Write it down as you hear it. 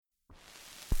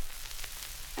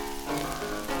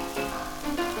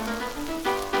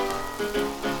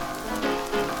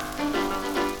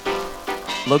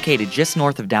Located just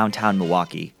north of downtown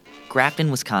Milwaukee,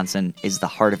 Grafton, Wisconsin is the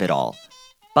heart of it all.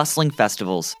 Bustling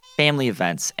festivals, family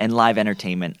events, and live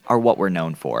entertainment are what we're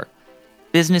known for.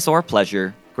 Business or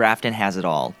pleasure, Grafton has it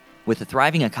all. With a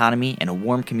thriving economy and a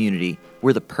warm community,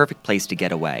 we're the perfect place to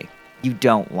get away. You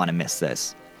don't want to miss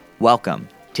this. Welcome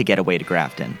to Getaway to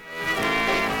Grafton.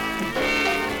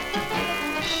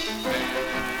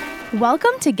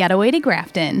 Welcome to Getaway to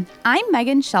Grafton. I'm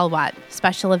Megan Shelwatt,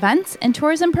 Special Events and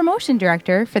Tourism Promotion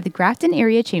Director for the Grafton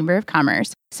Area Chamber of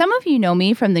Commerce. Some of you know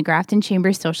me from the Grafton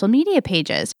Chamber's social media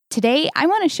pages. Today, I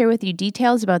want to share with you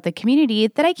details about the community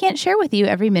that I can't share with you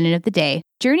every minute of the day.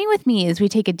 Journey with me as we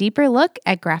take a deeper look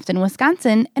at Grafton,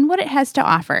 Wisconsin, and what it has to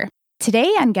offer.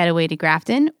 Today on Getaway to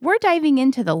Grafton, we're diving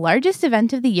into the largest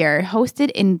event of the year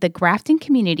hosted in the Grafton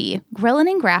community, Grillin'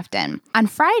 in Grafton. On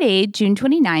Friday, June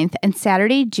 29th and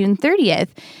Saturday, June 30th,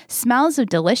 smells of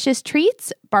delicious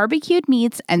treats, barbecued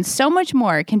meats, and so much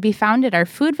more can be found at our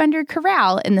food vendor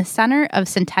corral in the center of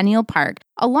Centennial Park,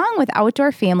 along with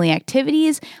outdoor family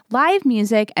activities, live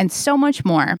music, and so much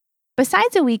more.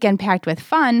 Besides a weekend packed with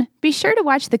fun, be sure to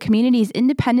watch the community's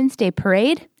Independence Day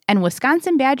Parade and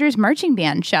Wisconsin Badgers Marching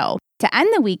Band show. To end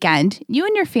the weekend, you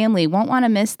and your family won't want to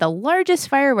miss the largest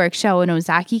fireworks show in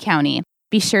Ozaukee County.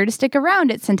 Be sure to stick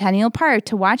around at Centennial Park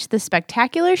to watch the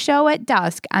spectacular show at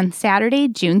dusk on Saturday,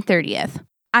 June 30th.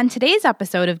 On today's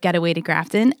episode of Getaway to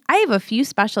Grafton, I have a few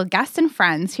special guests and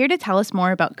friends here to tell us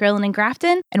more about Grillin' in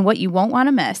Grafton and what you won't want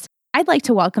to miss. I'd like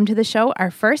to welcome to the show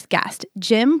our first guest,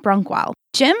 Jim Brunkwell.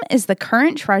 Jim is the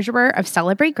current treasurer of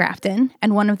Celebrate Grafton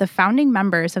and one of the founding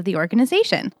members of the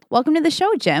organization. Welcome to the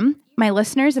show, Jim. My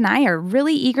listeners and I are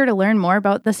really eager to learn more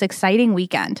about this exciting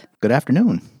weekend. Good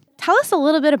afternoon. Tell us a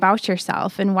little bit about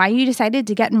yourself and why you decided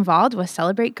to get involved with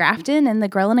Celebrate Grafton and the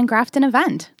Grillin' in Grafton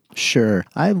event. Sure.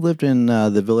 I've lived in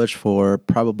the village for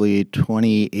probably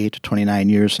 28 to 29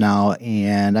 years now,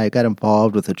 and I got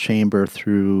involved with the chamber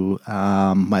through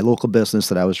my local business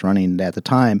that I was running at the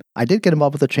time. I did get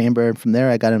involved with the chamber, and from there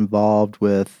I got involved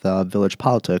with village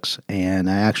politics, and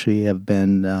I actually have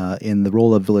been in the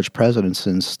role of village president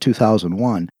since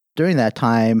 2001. During that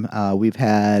time, we've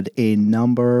had a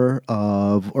number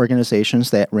of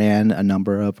organizations that ran a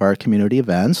number of our community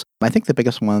events. I think the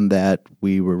biggest one that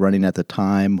we were running at the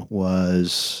time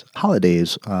was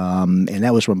Holidays, and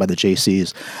that was run by the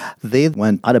JCs. They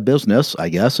went out of business, I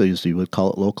guess, as you would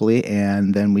call it locally,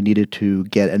 and then we needed to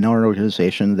get another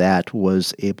organization that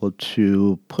was able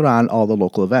to put on all the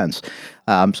local events.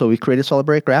 So we created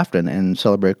Celebrate Grafton, and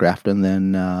Celebrate Grafton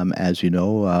then, as you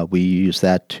know, we use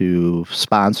that to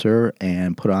sponsor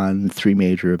and put on 3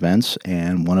 major events,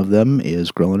 and one of them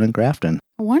is Grillin' in Grafton.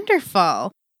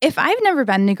 Wonderful. If I've never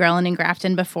been to Grillin' in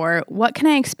Grafton before, what can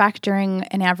I expect during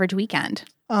an average weekend?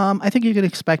 I think you can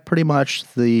expect pretty much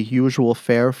the usual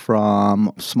fare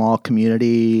from small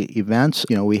community events.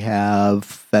 You know, we have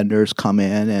vendors come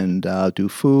in and do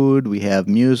food. We have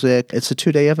music. It's a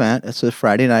 2-day event. It's a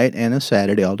Friday night and a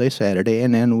Saturday, all day Saturday.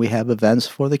 And then we have events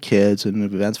for the kids and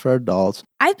events for adults.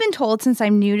 I've been told since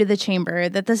I'm new to the chamber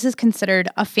that this is considered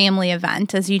a family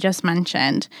event, as you just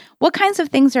mentioned. What kinds of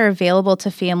things are available to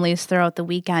families throughout the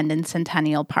weekend in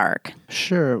Centennial Park?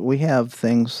 Sure. We have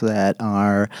things that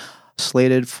are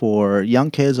slated for young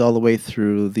kids all the way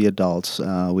through the adults.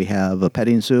 We have a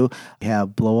petting zoo. We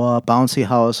have blow-up bouncy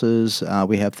houses.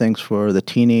 We have things for the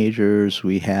teenagers.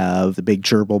 We have the big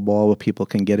gerbil ball where people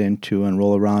can get into and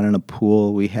roll around in a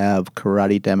pool. We have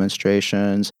karate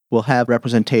demonstrations. We'll have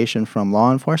representation from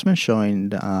law enforcement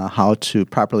showing how to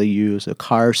properly use a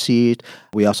car seat.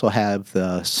 We also have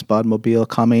the Spudmobile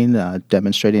coming,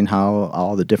 demonstrating how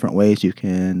all the different ways you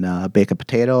can bake a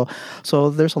potato. So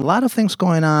there's a lot of things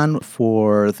going on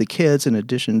for the kids. In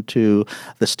addition to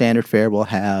the standard fare, we'll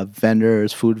have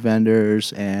vendors, food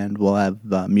vendors, and we'll have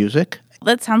music.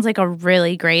 That sounds like a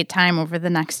really great time over the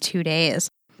next 2 days.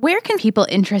 Where can people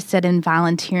interested in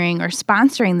volunteering or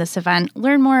sponsoring this event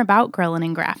learn more about Grillin'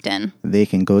 in Grafton? They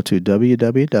can go to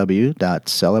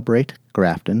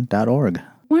www.celebrategrafton.org.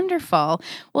 Wonderful.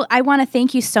 Well, I want to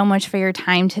thank you so much for your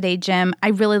time today, Jim. I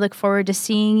really look forward to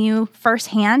seeing you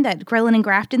firsthand at Grillin' in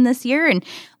Grafton this year and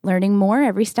learning more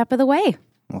every step of the way.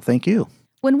 Well, thank you.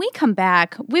 When we come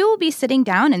back, we will be sitting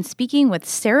down and speaking with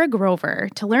Sarah Grover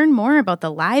to learn more about the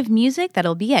live music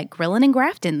that'll be at Grillin' in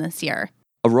Grafton this year.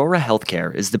 Aurora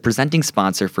Healthcare is the presenting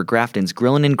sponsor for Grafton's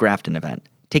Grillin' in Grafton event,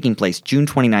 taking place June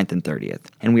 29th and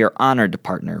 30th, and we are honored to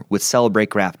partner with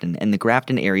Celebrate Grafton and the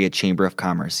Grafton Area Chamber of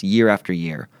Commerce year after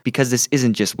year, because this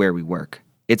isn't just where we work,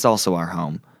 it's also our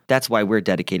home. That's why we're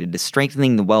dedicated to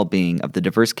strengthening the well-being of the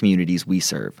diverse communities we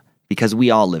serve, because we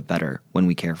all live better when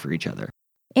we care for each other.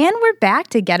 And we're back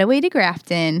to Getaway to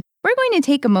Grafton. We're going to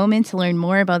take a moment to learn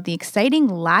more about the exciting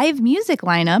live music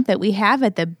lineup that we have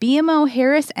at the BMO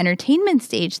Harris Entertainment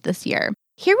Stage this year.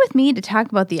 Here with me to talk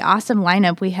about the awesome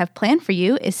lineup we have planned for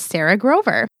you is Sarah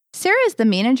Grover. Sarah is the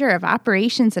Manager of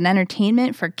Operations and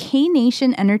Entertainment for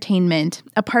K-Nation Entertainment,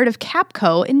 a part of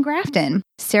Capco in Grafton.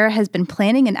 Sarah has been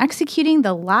planning and executing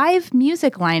the live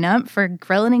music lineup for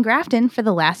Grillin' in Grafton for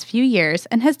the last few years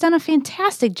and has done a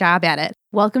fantastic job at it.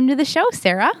 Welcome to the show,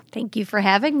 Sarah. Thank you for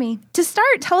having me. To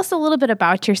start, tell us a little bit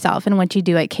about yourself and what you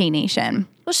do at K-Nation.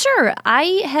 Well, sure.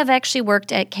 I have actually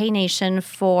worked at K-Nation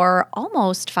for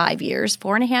almost 5 years,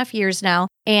 4.5 years now.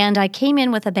 And I came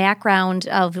in with a background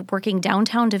of working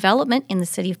downtown development in the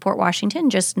city of Port Washington,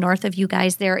 just north of you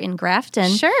guys there in Grafton.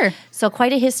 Sure. So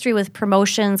quite a history with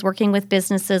promotions, working with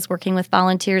businesses, working with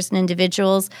volunteers and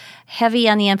individuals, heavy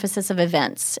on the emphasis of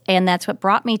events. And that's what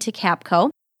brought me to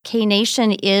Capco.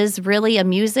 K-Nation is really a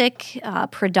music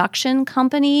production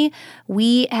company.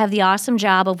 We have the awesome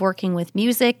job of working with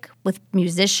music, with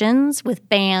musicians, with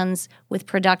bands, with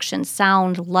production,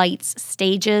 sound, lights,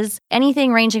 stages,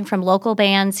 anything ranging from local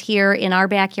bands here in our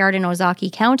backyard in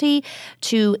Ozaukee County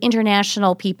to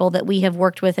international people that we have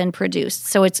worked with and produced.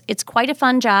 So it's quite a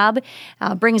fun job,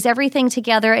 brings everything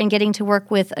together, and getting to work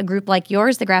with a group like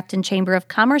yours, the Grafton Chamber of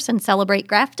Commerce, and Celebrate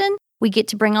Grafton. We get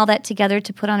to bring all that together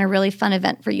to put on a really fun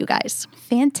event for you guys.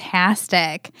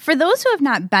 Fantastic. For those who have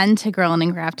not been to Grillin'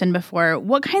 in Grafton before,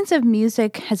 what kinds of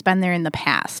music has been there in the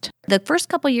past? The first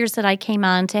couple years that I came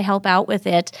on to help out with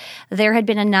it, there had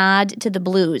been a nod to the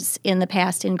blues in the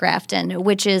past in Grafton,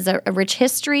 which is a rich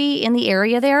history in the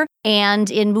area there. And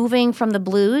in moving from the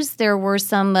blues, there were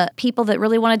some people that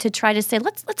really wanted to try to say,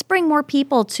 let's bring more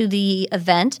people to the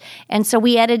event. And so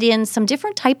we added in some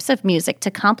different types of music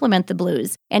to complement the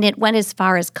blues. And it went as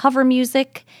far as cover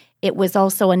music. It was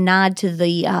also a nod to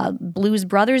the Blues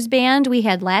Brothers band we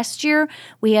had last year.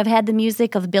 We have had the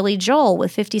music of Billy Joel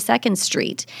with 52nd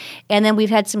Street. And then we've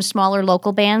had some smaller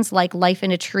local bands like Life in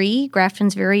a Tree,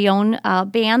 Grafton's very own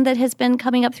band that has been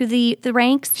coming up through the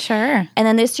ranks. Sure. And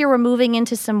then this year we're moving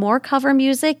into some more cover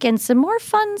music and some more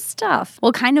fun stuff.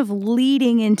 Well, kind of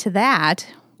leading into that,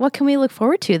 what can we look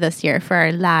forward to this year for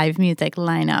our live music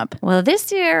lineup? Well,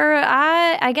 this year,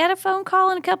 I got a phone call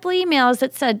and a couple of emails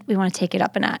that said we want to take it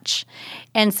up a notch.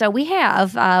 And so we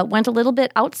have went a little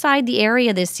bit outside the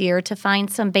area this year to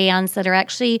find some bands that are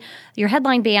actually your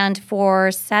headline band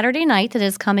for Saturday night that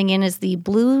is coming in is the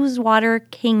Blue Water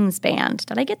Kings Band.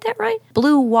 Did I get that right?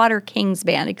 Blue Water Kings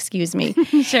Band, excuse me.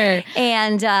 Sure.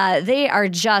 And they are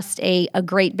just a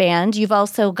great band. You've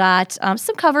also got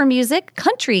some cover music,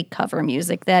 country cover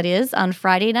music, that is, on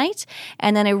Friday night.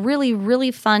 And then a really,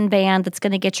 really fun band that's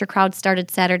going to get your crowd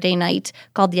started Saturday night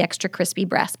called the Extra Crispy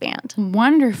Brass Band.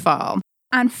 Wonderful.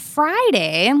 On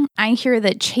Friday, I hear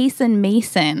that Chasen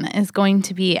Mason is going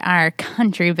to be our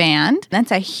country band.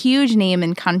 That's a huge name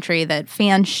in country that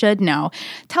fans should know.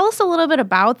 Tell us a little bit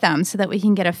about them so that we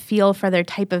can get a feel for their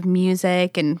type of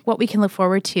music and what we can look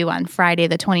forward to on Friday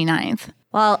the 29th.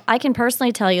 Well, I can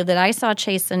personally tell you that I saw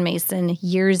Chasen Mason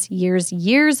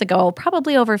years ago,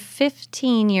 probably over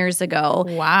 15 years ago.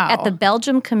 Wow. At the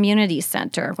Belgium Community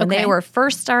Center when they were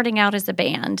first starting out as a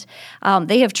band.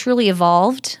 They have truly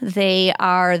evolved. They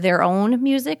are their own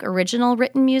music, original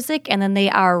written music, and then they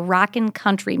are rock and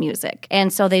country music.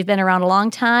 And so they've been around a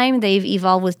long time. They've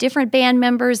evolved with different band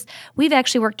members. We've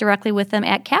actually worked directly with them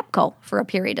at Capco for a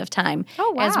period of time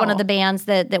as one of the bands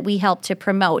that we helped to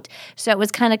promote. So it was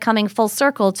kind of coming full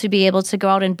circle to be able to go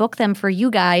out and book them for you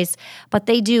guys. But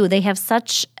they do. They have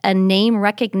such a name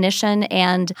recognition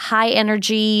and high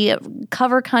energy,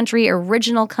 cover country,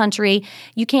 original country.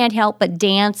 You can't help but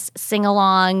dance, sing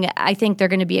along. I think they're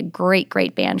going to be a great,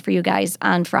 great band for you guys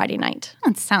on Friday night.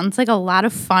 It sounds like a lot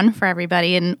of fun for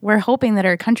everybody, and we're hoping that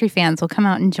our country fans will come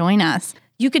out and join us.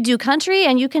 You could do country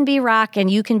and you can be rock and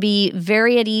you can be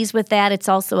very at ease with that. It's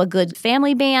also a good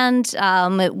family band.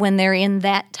 When they're in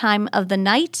that time of the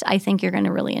night, I think you're going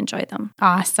to really enjoy them.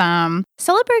 Awesome.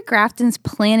 Celebrate Grafton's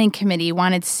planning committee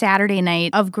wanted Saturday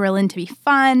night of Grillin' to be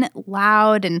fun,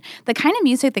 loud, and the kind of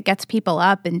music that gets people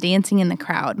up and dancing in the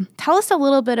crowd. Tell us a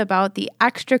little bit about the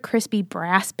Extra Crispy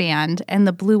Brass Band and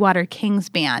the Blue Water Kings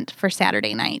Band for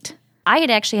Saturday night. I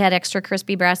had actually had Extra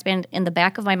Crispy Brass Band in the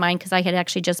back of my mind because I had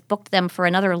actually just booked them for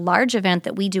another large event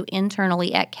that we do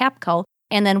internally at Capco.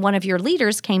 And then one of your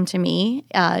leaders came to me,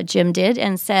 Jim did,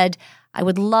 and said, I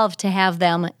would love to have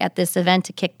them at this event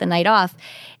to kick the night off.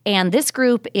 And this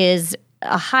group is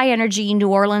a high-energy New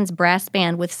Orleans brass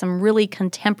band with some really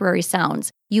contemporary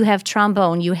sounds. You have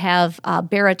trombone, you have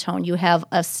baritone, you have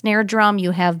a snare drum,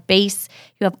 you have bass,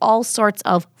 You have all sorts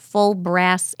of full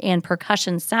brass and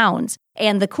percussion sounds.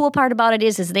 And the cool part about it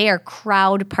is they are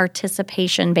crowd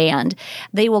participation band.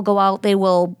 They will go out, they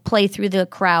will play through the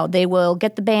crowd. They will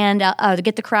get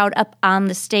the crowd up on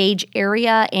the stage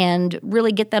area and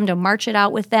really get them to march it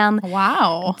out with them.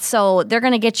 Wow. So they're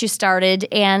going to get you started.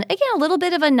 And again, a little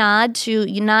bit of a nod to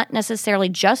not necessarily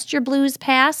just your blues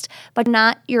past, but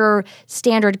not your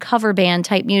standard cover band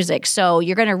type music. So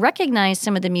you're going to recognize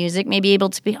some of the music, maybe able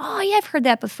to be, oh yeah, I've heard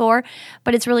that before,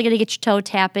 but it's really going to get your toe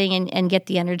tapping and get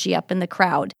the energy up in the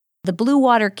crowd. The Blue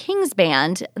Water Kings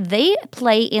Band, they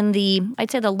play in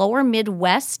I'd say the lower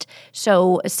Midwest,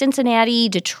 so Cincinnati,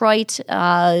 Detroit,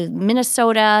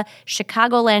 Minnesota,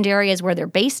 Chicagoland areas where they're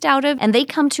based out of, and they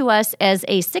come to us as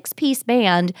a 6-piece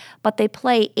band, but they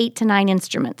play 8 to 9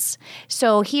 instruments.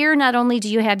 So here not only do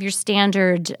you have your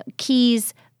standard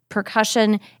keys,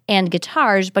 percussion, and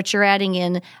guitars, but you're adding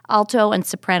in alto and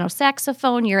soprano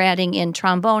saxophone, you're adding in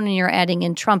trombone, and you're adding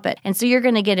in trumpet. And so you're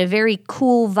going to get a very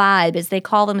cool vibe, as they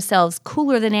call themselves,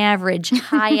 cooler than average,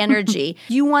 high energy.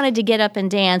 You wanted to get up and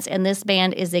dance, and this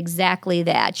band is exactly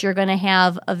that. You're going to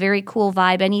have a very cool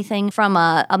vibe, anything from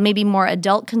a maybe more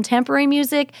adult contemporary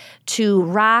music to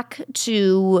rock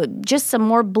to just some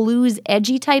more blues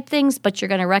edgy type things, but you're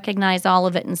going to recognize all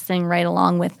of it and sing right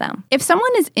along with them. If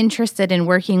someone is interested in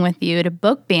working with you to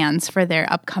book bands for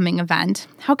their upcoming event,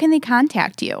 how can they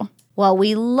contact you? Well,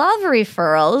 we love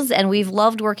referrals, and we've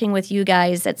loved working with you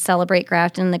guys at Celebrate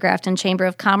Grafton, the Grafton Chamber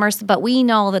of Commerce, but we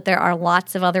know that there are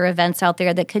lots of other events out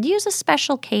there that could use a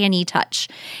special K&E touch.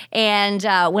 And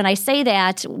when I say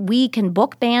that, we can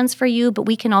book bands for you, but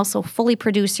we can also fully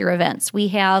produce your events. We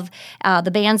have the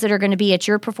bands that are going to be at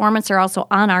your performance are also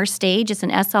on our stage. It's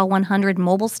an SL100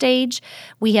 mobile stage.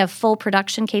 We have full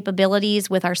production capabilities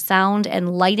with our sound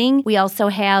and lighting. We also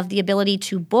have the ability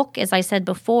to book, as I said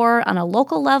before, on a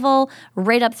local level,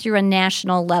 right up through a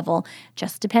national level.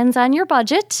 Just depends on your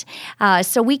budget.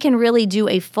 So we can really do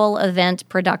a full event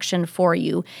production for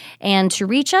you. And to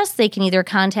reach us, they can either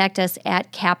contact us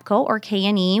at Capco or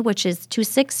K&E, which is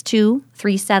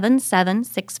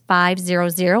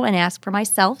 262-377-6500, and ask for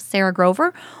myself, Sarah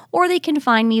Grover, or they can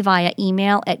find me via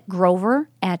email at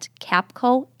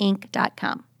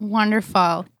grover@capcoinc.com.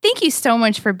 Wonderful. Thank you so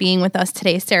much for being with us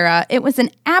today, Sarah. It was an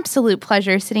absolute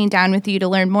pleasure sitting down with you to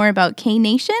learn more about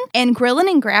K-Nation and Grillin'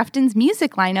 and Grafton's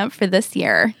music lineup for this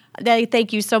year.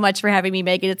 Thank you so much for having me,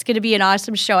 Megan. It's going to be an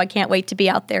awesome show. I can't wait to be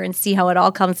out there and see how it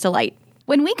all comes to light.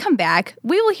 When we come back,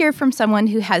 we will hear from someone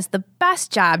who has the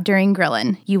best job during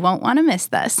grillin'. You won't want to miss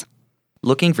this.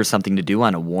 Looking for something to do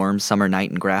on a warm summer night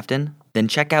in Grafton? Then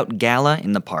check out Gala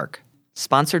in the Park.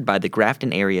 Sponsored by the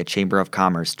Grafton Area Chamber of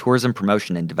Commerce Tourism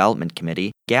Promotion and Development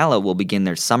Committee, Gala will begin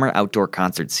their summer outdoor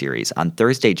concert series on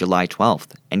Thursday, July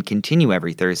 12th, and continue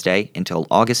every Thursday until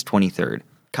August 23rd.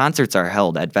 Concerts are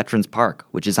held at Veterans Park,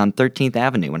 which is on 13th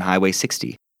Avenue and Highway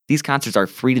 60. These concerts are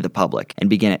free to the public and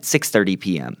begin at 6:30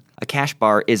 p.m. A cash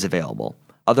bar is available.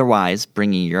 Otherwise,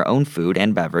 bringing your own food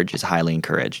and beverage is highly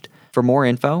encouraged. For more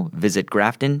info, visit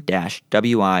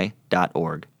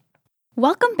grafton-wi.org.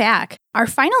 Welcome back. Our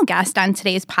final guest on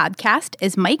today's podcast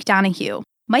is Mike Donahue.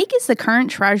 Mike is the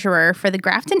current treasurer for the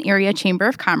Grafton Area Chamber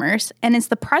of Commerce and is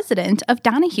the president of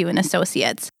Donahue &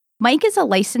 Associates. Mike is a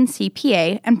licensed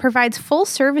CPA and provides full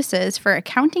services for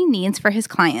accounting needs for his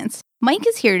clients. Mike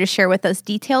is here to share with us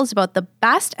details about the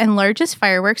best and largest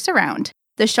fireworks around.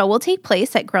 The show will take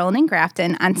place at Grillin' in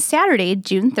Grafton on Saturday,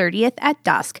 June 30th at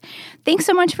dusk. Thanks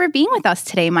so much for being with us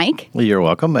today, Mike. Well, you're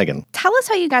welcome, Megan. Tell us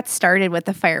how you got started with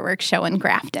the fireworks show in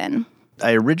Grafton.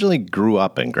 I originally grew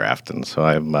up in Grafton, so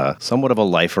I'm somewhat of a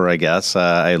lifer, I guess.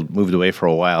 I moved away for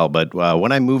a while, but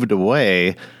when I moved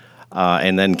away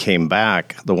and then came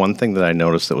back, the one thing that I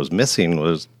noticed that was missing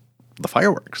was the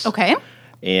fireworks. Okay.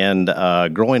 And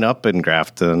growing up in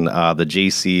Grafton, the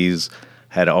JCs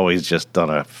had always just done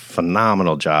a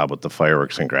phenomenal job with the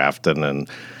fireworks in Grafton. And,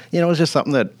 it was just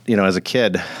something that, as a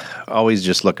kid, always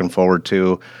just looking forward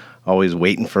to, always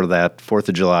waiting for that 4th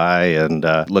of July and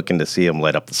looking to see them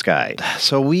light up the sky.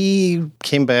 So we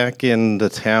came back into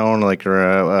town like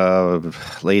around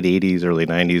late 80s, early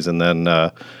 90s, and then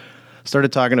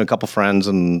started talking to a couple friends.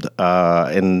 And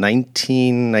in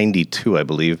 1992, I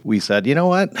believe, we said, you know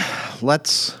what,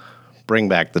 let's bring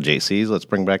back the JCs, let's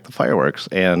bring back the fireworks.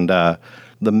 And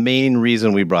the main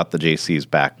reason we brought the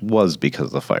JCs back was because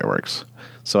of the fireworks.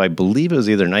 So I believe it was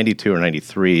either 92 or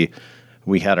 93,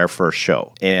 we had our first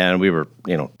show. And we were,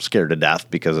 scared to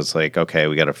death because it's like, okay,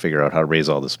 we got to figure out how to raise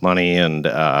all this money. And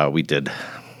we did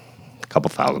a couple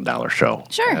 $1,000 show.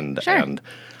 Sure. And it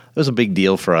was a big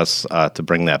deal for us to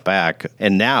bring that back.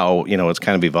 And now, it's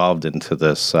kind of evolved into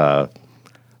this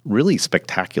really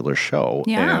spectacular show.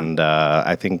 Yeah. And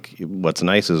I think what's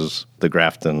nice is the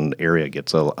Grafton area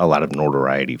gets a lot of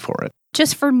notoriety for it.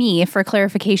 Just for me, for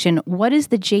clarification, what is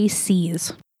the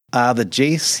JCs? The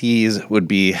JCs would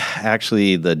be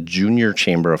actually the Junior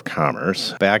Chamber of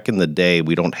Commerce. Back in the day,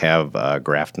 we don't have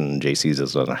Grafton JCs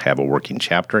doesn't have a working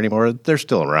chapter anymore. They're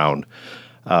still around.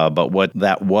 But what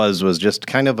that was just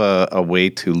kind of a way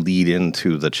to lead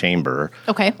into the chamber.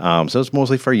 Okay. So it's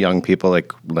mostly for young people.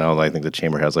 Like now, I think the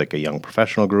chamber has like a young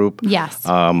professional group. Yes.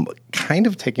 Kind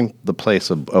of taking the place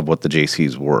of what the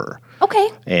JCs were. Okay.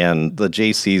 And the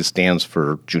JCs stands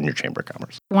for Junior Chamber of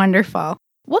Commerce. Wonderful.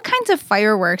 What kinds of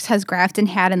fireworks has Grafton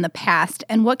had in the past,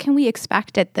 and what can we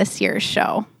expect at this year's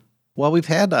show? Well, we've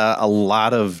had a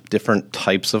lot of different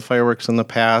types of fireworks in the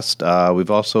past.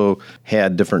 We've also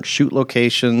had different shoot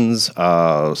locations.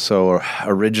 So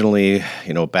originally,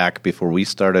 back before we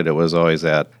started, it was always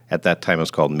at that time it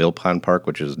was called Mill Pond Park,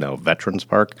 which is now Veterans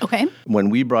Park. Okay. When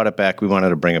we brought it back, we wanted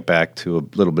to bring it back to a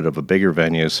little bit of a bigger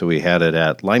venue, so we had it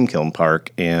at Limekiln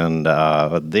Park, and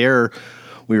there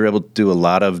we were able to do a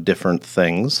lot of different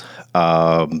things,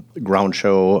 ground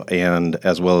show and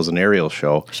as well as an aerial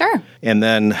show. Sure. And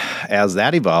then as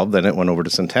that evolved, then it went over to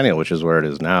Centennial, which is where it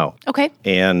is now. Okay.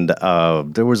 And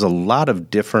there was a lot of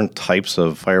different types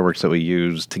of fireworks that we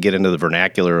used to get into the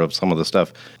vernacular of some of the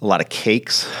stuff. A lot of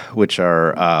cakes, which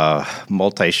are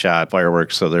multi-shot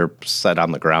fireworks, so they're set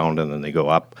on the ground and then they go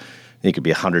up. It could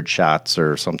be 100 shots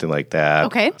or something like that.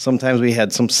 Okay. Sometimes we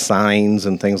had some signs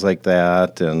and things like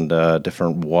that, and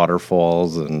different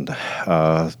waterfalls, and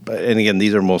again,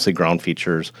 these are mostly ground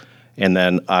features. And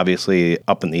then obviously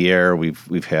up in the air,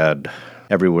 we've had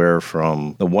everywhere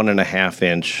from the 1.5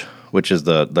 inch, which is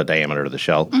the diameter of the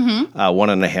shell,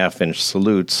 1.5 inch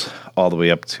salutes, all the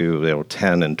way up to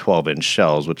 10 and 12 inch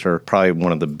shells, which are probably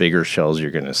one of the bigger shells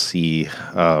you're going to see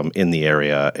in the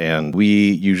area. And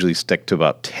we usually stick to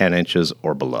about 10 inches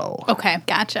or below. Okay,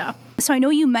 gotcha. So I know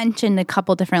you mentioned a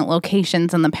couple different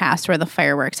locations in the past where the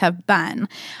fireworks have been.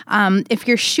 If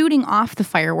you're shooting off the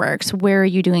fireworks, where are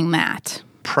you doing that?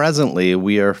 Presently,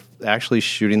 we are actually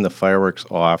shooting the fireworks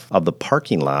off of the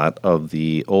parking lot of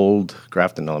the old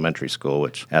Grafton Elementary School,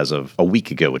 which as of a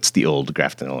week ago, it's the old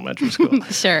Grafton Elementary School.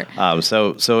 Sure.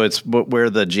 So it's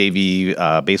where the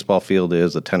JV baseball field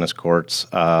is, the tennis courts,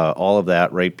 all of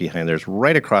that right behind there's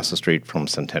right across the street from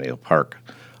Centennial Park,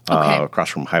 across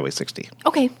from Highway 60.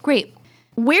 Okay, great.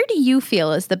 Where do you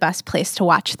feel is the best place to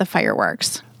watch the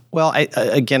fireworks? Well, I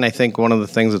think one of the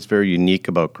things that's very unique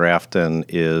about Grafton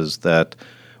is that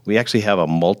we actually have a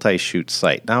multi-shoot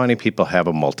site. Not many people have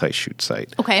a multi-shoot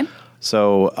site. Okay.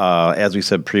 So, as we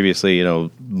said previously,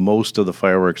 most of the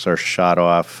fireworks are shot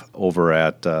off over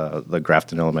at the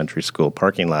Grafton Elementary School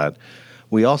parking lot.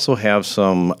 We also have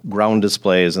some ground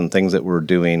displays and things that we're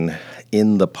doing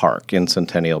in the park, in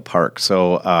Centennial Park.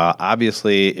 So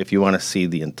obviously, if you want to see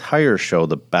the entire show,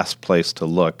 the best place to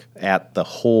look at the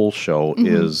whole show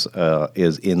is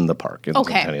in the park, in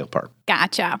Centennial Park.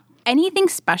 Gotcha. Anything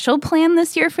special planned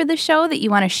this year for the show that you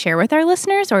want to share with our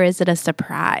listeners, or is it a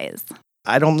surprise?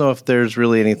 I don't know if there's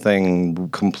really anything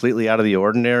completely out of the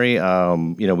ordinary.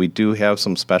 We do have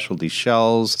some specialty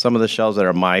shells. Some of the shells that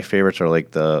are my favorites are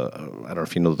like I don't know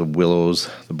if you know the willows,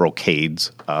 the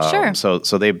brocades. Sure. So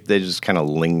they just kind of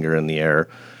linger in the air.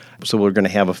 So we're going to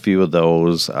have a few of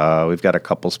those. We've got a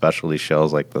couple specialty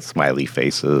shells like the smiley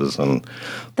faces and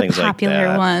things like that. The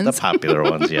popular ones. The popular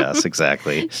ones, yes,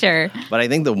 exactly. Sure. But I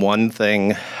think the one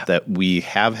thing that we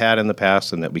have had in the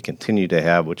past and that we continue to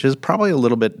have, which is probably a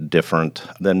little bit different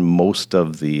than most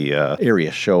of the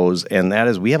area shows, and that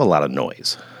is we have a lot of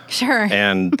noise. Sure.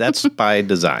 And that's by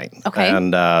design. Okay.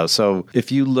 And so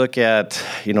if you look at,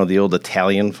 the old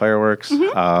Italian fireworks,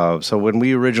 so when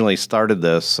we originally started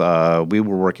this, we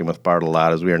were working with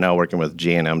Bartolotta's. We are now working with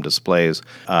J&M Displays.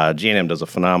 J&M does a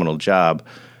phenomenal job.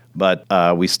 But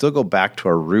we still go back to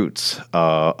our roots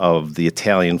of the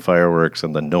Italian fireworks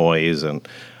and the noise. And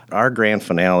our grand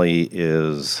finale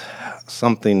is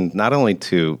something not only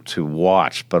to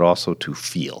watch, but also to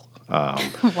feel.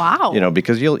 Wow.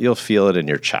 Because you'll feel it in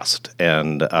your chest.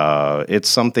 And it's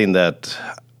something that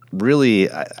really,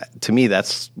 to me,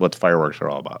 that's what fireworks are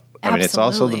all about. Absolutely. I mean, it's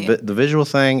also the visual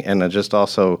thing and just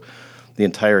also the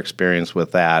entire experience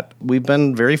with that. We've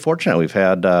been very fortunate. We've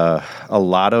had a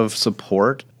lot of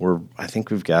support. I think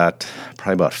we've got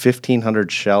probably about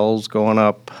 1,500 shells going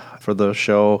up for the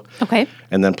show. Okay.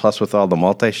 And then plus with all the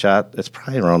multi-shot, it's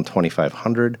probably around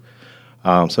 2,500.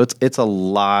 So it's a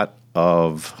lot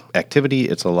of activity.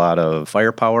 It's a lot of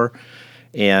firepower.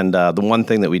 And the one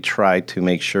thing that we try to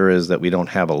make sure is that we don't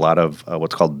have a lot of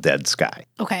what's called dead sky.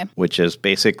 Okay. Which is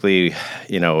basically,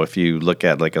 if you look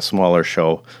at like a smaller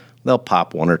show, they'll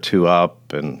pop one or two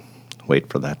up and wait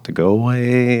for that to go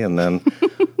away, and then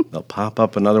they'll pop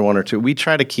up another one or two. We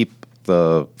try to keep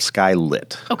the sky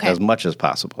lit as much as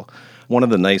possible. One of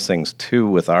the nice things, too,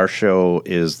 with our show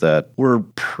is that we're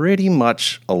pretty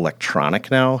much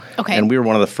electronic now. And we were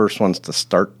one of the first ones to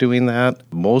start doing that.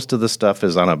 Most of the stuff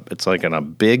is on a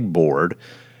big board,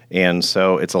 and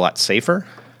so it's a lot safer,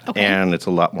 and it's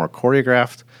a lot more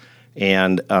choreographed.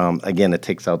 And again, it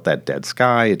takes out that dead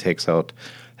sky. It takes out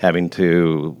having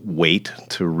to wait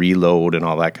to reload and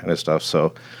all that kind of stuff.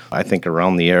 So I think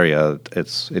around the area,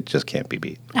 it just can't be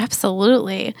beat.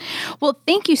 Absolutely. Well,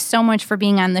 thank you so much for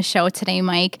being on the show today,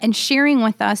 Mike, and sharing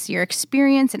with us your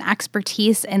experience and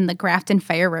expertise in the Grafton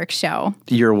Fireworks Show.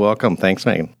 You're welcome. Thanks,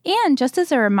 Megan. And just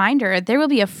as a reminder, there will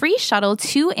be a free shuttle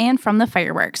to and from the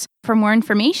fireworks. For more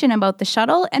information about the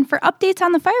shuttle and for updates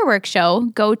on the fireworks show,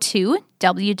 go to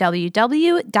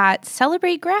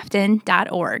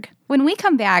www.celebrategrafton.org. When we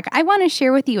come back, I want to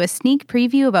share with you a sneak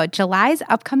preview about July's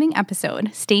upcoming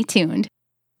episode. Stay tuned.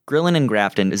 Grillin' in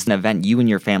Grafton is an event you and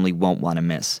your family won't want to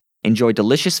miss. Enjoy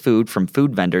delicious food from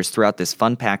food vendors throughout this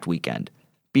fun-packed weekend.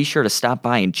 Be sure to stop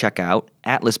by and check out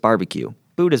Atlas Barbecue,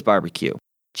 Buddha's Barbecue,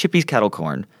 Chippy's Kettle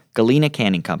Corn, Galena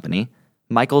Canning Company,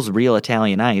 Michael's Real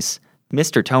Italian Ice,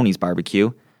 Mr. Tony's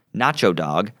Barbecue, Nacho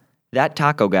Dog, That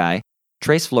Taco Guy,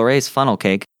 Tres Flores Funnel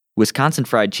Cake, Wisconsin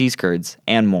Fried Cheese Curds,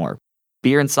 and more.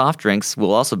 Beer and soft drinks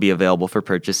will also be available for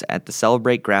purchase at the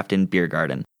Celebrate Grafton Beer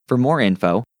Garden. For more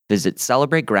info, visit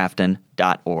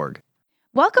celebrategrafton.org.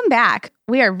 Welcome back.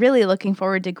 We are really looking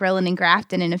forward to Grillin' in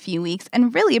Grafton in a few weeks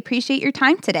and really appreciate your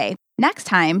time today. Next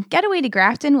time, Getaway to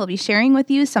Grafton will be sharing with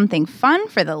you something fun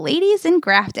for the ladies in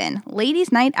Grafton,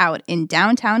 Ladies' Night Out in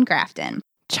downtown Grafton.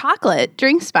 Chocolate,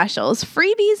 drink specials,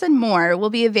 freebies, and more will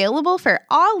be available for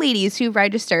all ladies who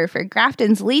register for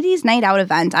Grafton's Ladies' Night Out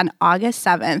event on August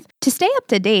 7th. To stay up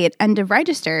to date and to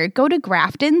register, go to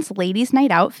Grafton's Ladies'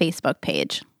 Night Out Facebook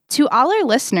page. To all our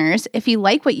listeners, if you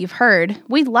like what you've heard,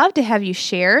 we'd love to have you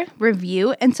share,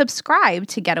 review, and subscribe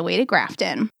to Getaway to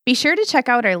Grafton. Be sure to check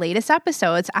out our latest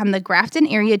episodes on the Grafton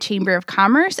Area Chamber of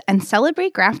Commerce and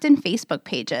Celebrate Grafton Facebook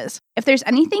pages. If there's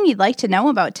anything you'd like to know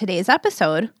about today's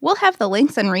episode, we'll have the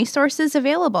links and resources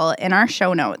available in our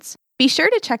show notes. Be sure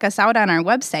to check us out on our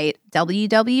website,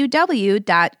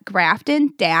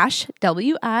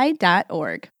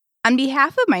 www.grafton-wi.org. On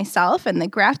behalf of myself and the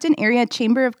Grafton Area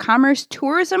Chamber of Commerce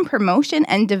Tourism Promotion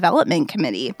and Development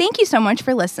Committee, thank you so much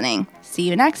for listening. See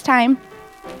you next time.